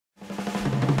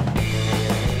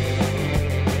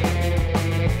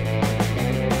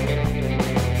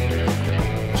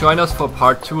Join us for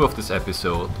part 2 of this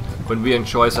episode, when we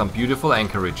enjoy some beautiful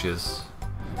anchorages,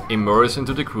 immerse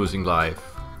into the cruising life,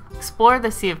 explore the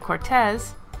Sea of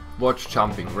Cortez, watch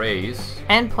jumping rays,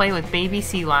 and play with baby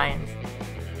sea lions.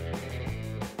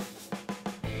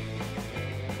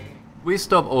 We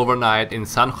stop overnight in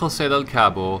San Jose del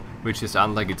Cabo, which is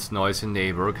unlike its noisy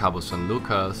neighbor Cabo San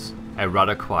Lucas, a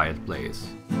rather quiet place,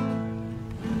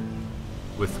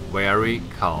 with very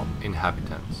calm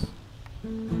inhabitants.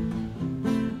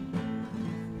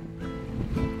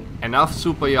 Enough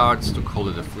super yachts to call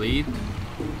it a fleet,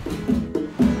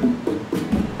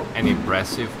 and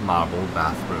impressive marble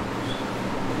bathrooms.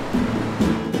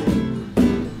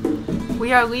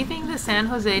 We are leaving the San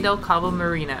Jose del Cabo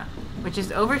Marina, which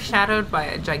is overshadowed by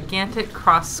a gigantic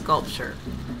cross sculpture,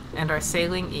 and are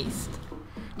sailing east.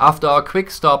 After our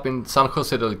quick stop in San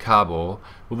Jose del Cabo,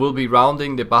 we will be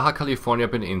rounding the Baja California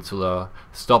Peninsula,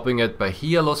 stopping at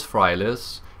Bahia Los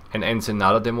Frailes and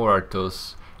Ensenada de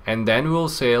Muertos, and then we will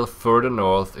sail further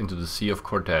north into the Sea of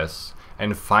Cortez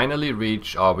and finally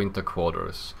reach our winter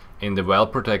quarters in the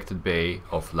well-protected bay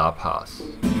of La Paz.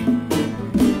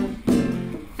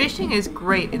 Fishing is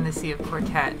great in the Sea of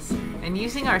Cortez, and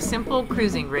using our simple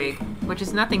cruising rig, which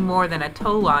is nothing more than a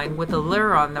tow line with a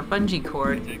lure on the bungee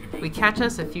cord, we catch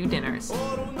us a few dinners. It's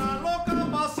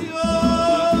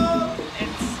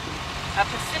a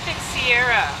Pacific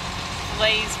Sierra,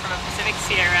 fillets from a Pacific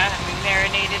Sierra, and we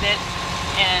marinated it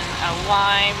in a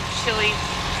lime, chili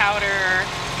powder,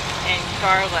 and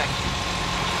garlic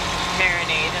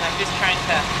marinade, and I'm just trying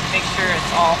to make sure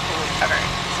it's all fully covered,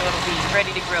 so it'll be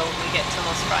ready to grill when we get to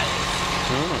Los Frailes.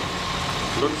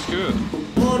 Looks good.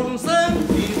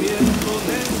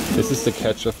 This is the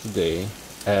catch of the day,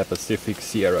 a Pacific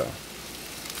Sierra.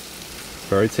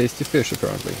 Very tasty fish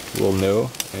apparently. We'll know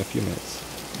in a few minutes.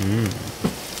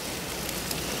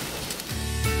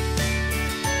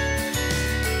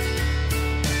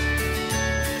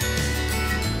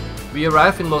 We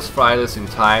arrive in Los Frailes in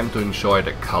time to enjoy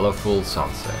the colorful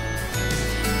sunset.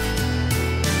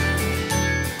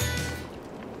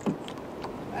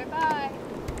 Bye-bye.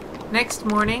 Next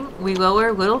morning, we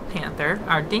lower Little Panther,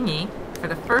 our dinghy, for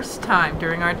the first time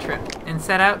during our trip, and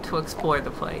set out to explore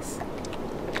the place.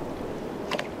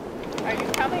 Are you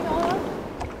coming along?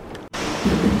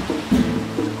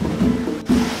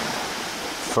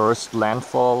 First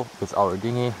landfall with our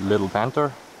dinghy, Little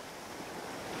Panther,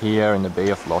 here in the Bay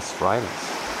of Los Frailes.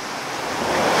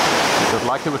 We got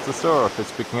lucky with the surf,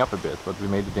 it's picking up a bit, but we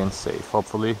made it in safe.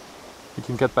 Hopefully we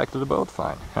can get back to the boat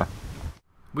fine.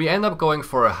 We end up going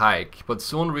for a hike, but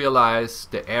soon realize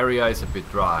the area is a bit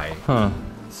dry.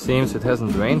 Seems it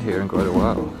hasn't rained here in quite a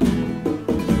while.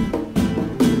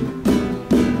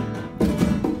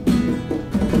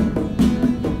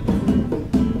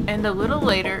 And a little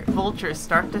later, vultures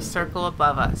start to circle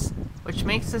above us, which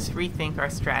makes us rethink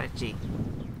our strategy.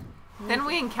 Then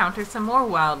we encounter some more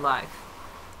wildlife.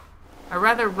 A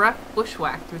rather rough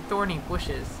bushwhack through thorny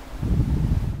bushes.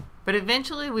 But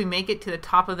eventually we make it to the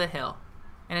top of the hill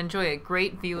and enjoy a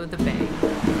great view of the bay.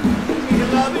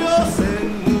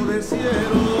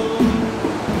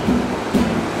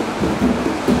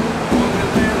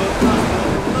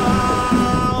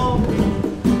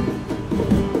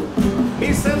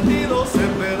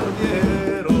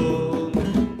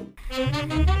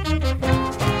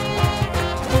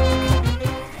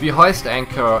 We hoist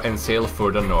anchor and sail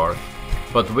further north,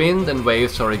 but wind and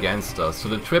waves are against us, so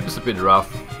the trip is a bit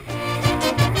rough.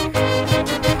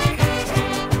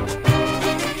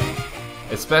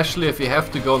 Especially if you have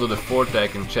to go to the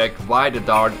foredeck and check why the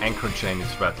darn anchor chain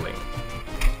is rattling.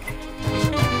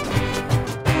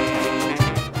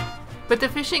 But the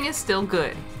fishing is still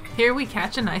good. Here we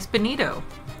catch a nice bonito.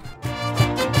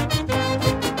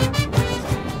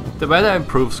 The weather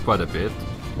improves quite a bit.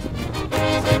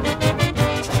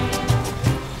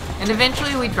 And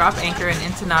eventually we drop anchor in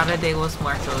Ensenada de los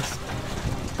Muertos.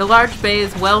 The large bay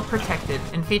is well protected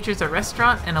and features a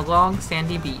restaurant and a long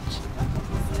sandy beach.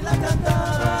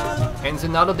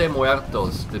 Ensenada de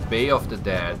Muertos, the Bay of the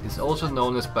Dead, is also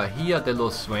known as Bahia de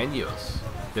los Sueños,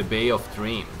 the Bay of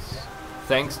Dreams,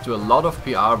 thanks to a lot of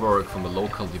PR work from a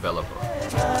local developer.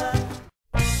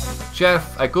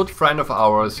 Jeff, a good friend of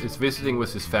ours, is visiting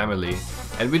with his family,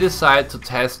 and we decide to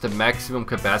test the maximum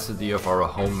capacity of our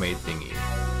homemade dinghy.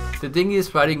 The dinghy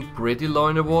is riding pretty low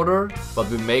in the water, but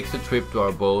we make the trip to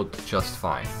our boat just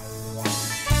fine.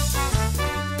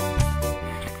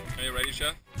 Are you ready,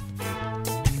 Chef?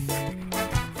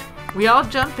 We all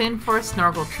jump in for a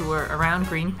snorkel tour around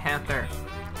Green Panther.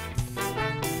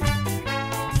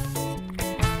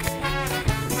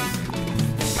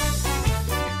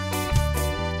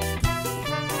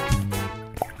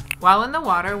 While in the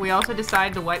water, we also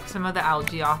decide to wipe some of the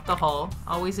algae off the hull,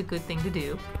 always a good thing to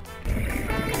do.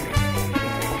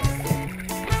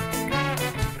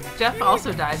 Jeff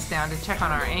also dives down to check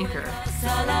on our anchor.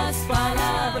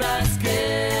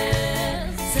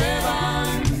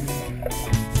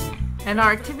 And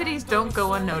our activities don't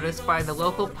go unnoticed by the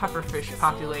local pufferfish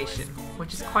population,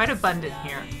 which is quite abundant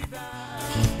here.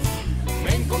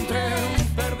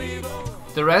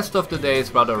 The rest of the day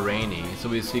is rather rainy, so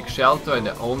we seek shelter in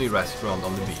the only restaurant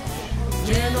on the beach.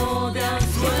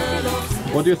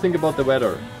 What do you think about the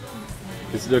weather?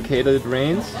 Is it okay that it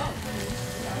rains?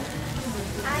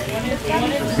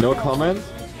 No comment?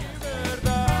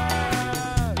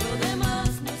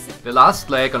 The last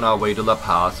leg on our way to La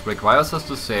Paz requires us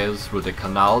to sail through the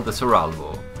Canal de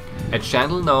Cerralvo, a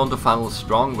channel known to funnel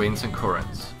strong winds and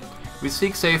currents. We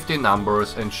seek safety in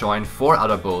numbers and join 4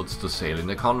 other boats to sail in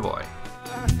the convoy.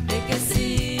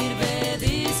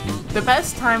 The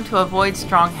best time to avoid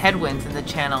strong headwinds in the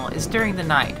channel is during the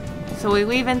night, so we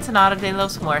leave Ensenada de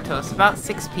los Muertos about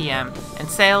 6 p.m. and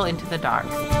sail into the dark.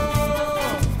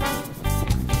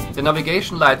 The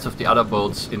navigation lights of the other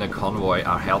boats in a convoy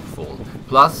are helpful,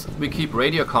 plus we keep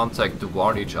radio contact to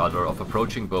warn each other of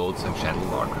approaching boats and channel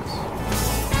markers.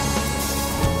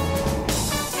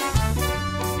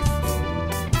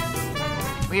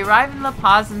 We arrive in La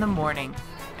Paz in the morning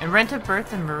and rent a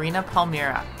berth in Marina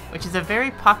Palmira, which is a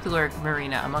very popular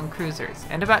marina among cruisers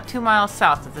and about 2 miles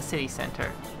south of the city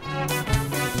center.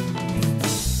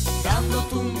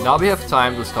 Now we have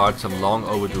time to start some long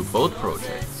overdue boat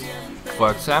projects. For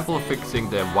example, fixing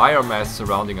the wire mesh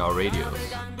surrounding our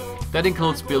radios. That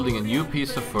includes building a new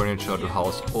piece of furniture to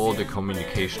house all the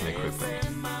communication equipment.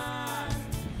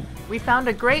 We found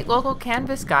a great local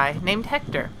canvas guy named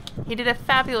Hector. He did a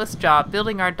fabulous job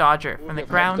building our Dodger from the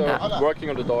ground up. Working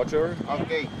on the Dodger.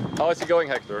 Okay. How is it going,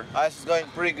 Hector? It's going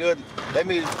pretty good.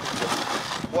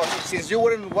 Well, since you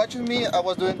weren't watching me, I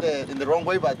was doing in the wrong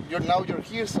way, but now you're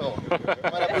here, so I'm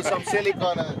gonna put some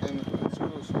silicone and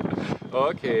screws.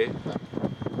 Okay.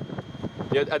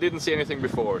 Yeah, I didn't see anything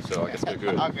before, so I guess we're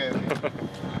good. Okay.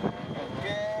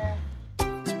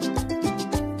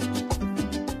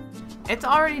 It's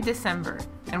already December,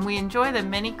 and we enjoy the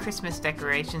many Christmas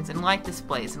decorations and light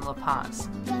displays in La Paz.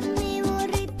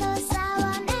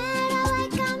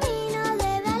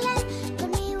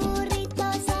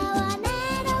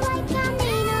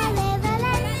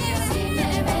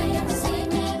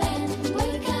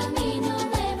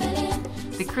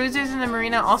 The cruisers in the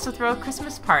marina also throw a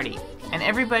Christmas party, and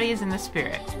everybody is in the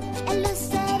spirit.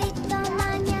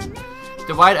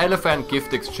 The White Elephant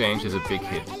gift exchange is a big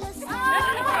hit.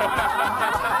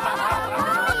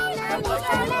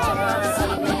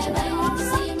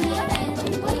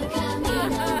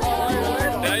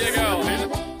 There you go.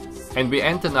 And we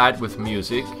end the night with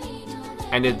music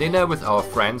and a dinner with our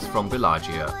friends from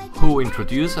Bellagio, who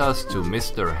introduce us to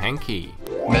Mr. Hanky.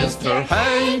 Mr.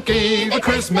 Hanky, the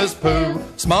Christmas poo,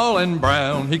 small and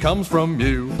brown, he comes from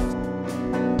you.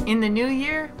 In the new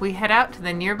year, we head out to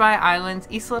the nearby islands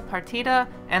Isla Partida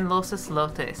and Los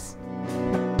Islotes.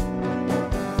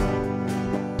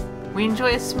 We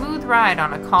enjoy a smooth ride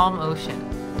on a calm ocean,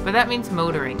 but that means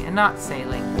motoring and not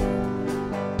sailing.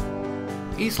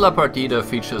 Isla Partida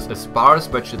features a sparse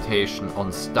vegetation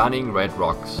on stunning red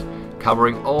rocks,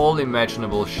 covering all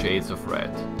imaginable shades of red,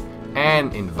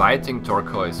 and inviting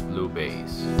turquoise blue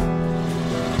bays.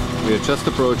 We are just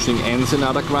approaching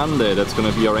Ensenada Grande. That's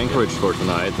going to be our anchorage for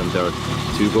tonight, and there are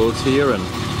 2 boats here, and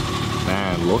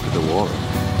man, look at the water.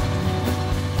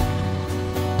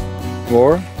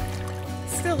 More?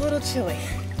 Still a little chilly.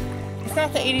 It's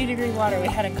not the 80-degree water we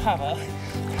had in Cabo,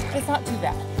 but it's not too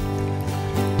bad.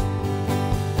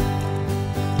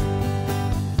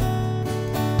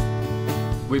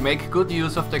 We make good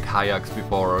use of the kayaks we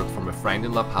borrowed from a friend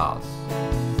in La Paz.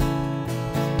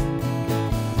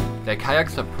 The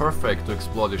kayaks are perfect to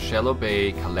explore the shallow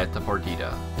bay Caleta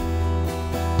Partida.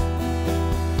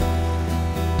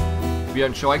 We are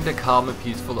enjoying the calm and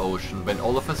peaceful ocean when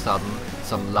all of a sudden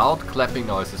some loud clapping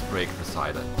noises break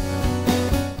beside it.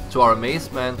 To our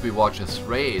amazement, we watch as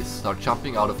rays start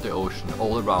jumping out of the ocean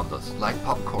all around us, like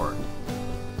popcorn.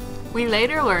 We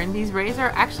later learned these rays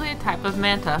are actually a type of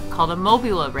manta called a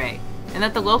mobula ray, and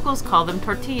that the locals call them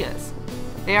tortillas.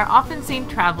 They are often seen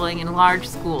traveling in large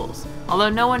schools, although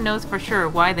no one knows for sure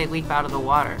why they leap out of the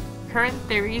water. Current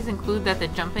theories include that the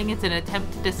jumping is an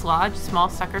attempt to dislodge small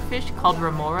suckerfish called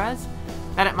remoras,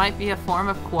 that it might be a form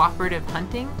of cooperative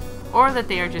hunting, or that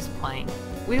they are just playing.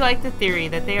 We like the theory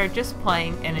that they are just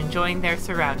playing and enjoying their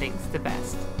surroundings the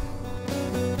best.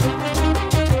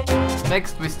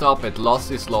 Next we stop at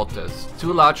Los Islotes,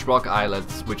 two large rock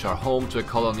islets which are home to a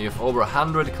colony of over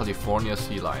 100 California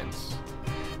sea lions.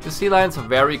 The sea lions are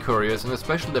very curious, and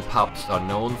especially the pups are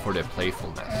known for their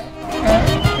playfulness.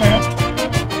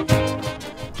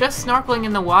 Just snorkeling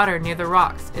in the water near the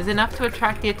rocks is enough to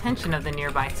attract the attention of the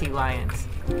nearby sea lions.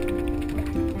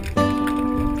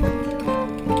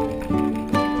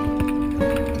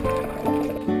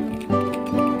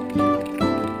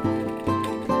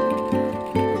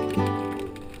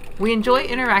 We enjoy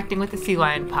interacting with the sea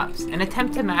lion pups and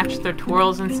attempt to match their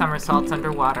twirls and somersaults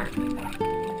underwater.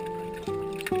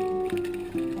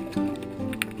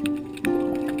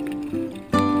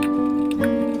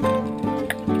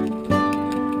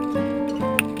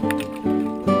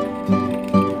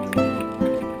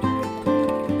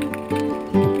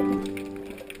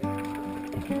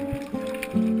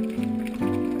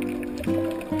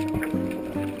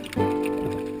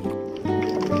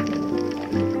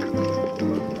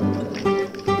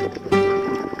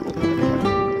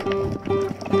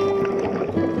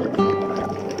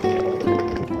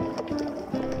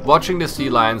 Watching the sea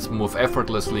lions move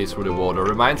effortlessly through the water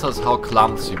reminds us how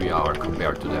clumsy we are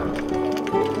compared to them.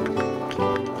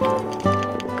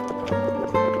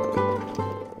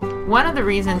 One of the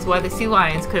reasons why the sea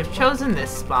lions could have chosen this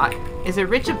spot is a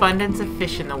rich abundance of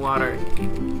fish in the water.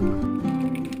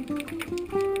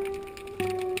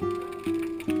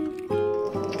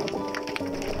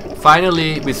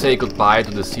 Finally, we say goodbye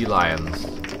to the sea lions.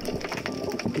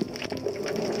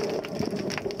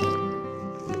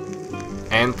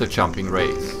 And the jumping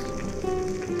race.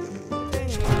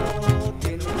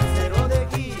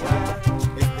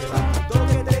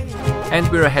 And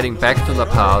we are heading back to La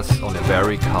Paz on a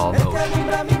very calm ocean.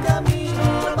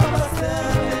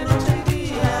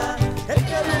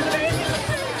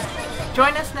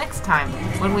 Join us next time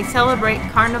when we celebrate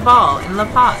Carnival in La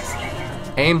Paz.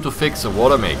 Aim to fix a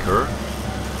water maker.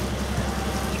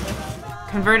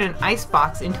 Convert an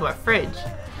icebox into a fridge.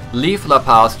 Leave La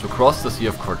Paz to cross the Sea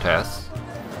of Cortez.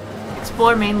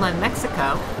 Explore mainland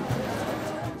Mexico.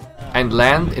 And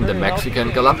land in the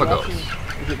Mexican Galapagos.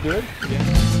 Is it good?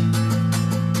 Yeah.